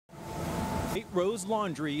Rose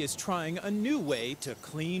Laundry is trying a new way to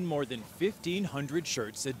clean more than 1,500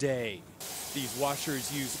 shirts a day. These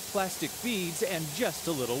washers use plastic beads and just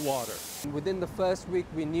a little water. Within the first week,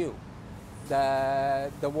 we knew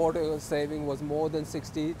that the water saving was more than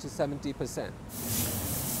 60 to 70%.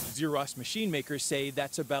 Xerox machine makers say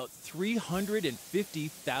that's about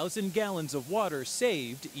 350,000 gallons of water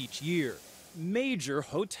saved each year. Major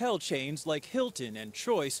hotel chains like Hilton and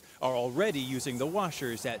Choice are already using the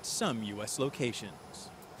washers at some U.S. locations.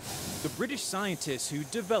 The British scientists who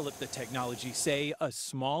developed the technology say a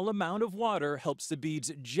small amount of water helps the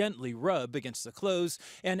beads gently rub against the clothes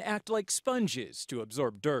and act like sponges to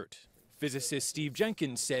absorb dirt. Physicist Steve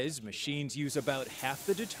Jenkins says machines use about half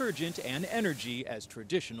the detergent and energy as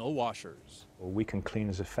traditional washers. We can clean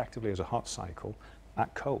as effectively as a hot cycle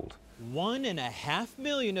at cold. 1.5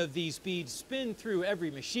 million of these beads spin through every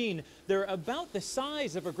machine. They're about the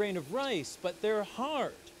size of a grain of rice, but they're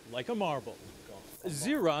hard, like a marble.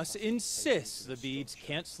 Xerox insists the beads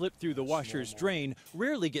can't slip through the washer's drain,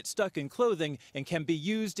 rarely get stuck in clothing, and can be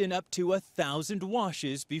used in up to 1,000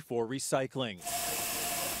 washes before recycling.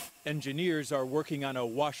 Engineers are working on a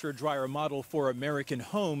washer-dryer model for American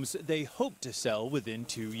homes they hope to sell within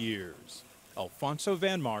 2 years. Alphonso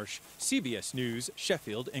Van Marsh, CBS News,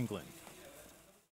 Sheffield, England.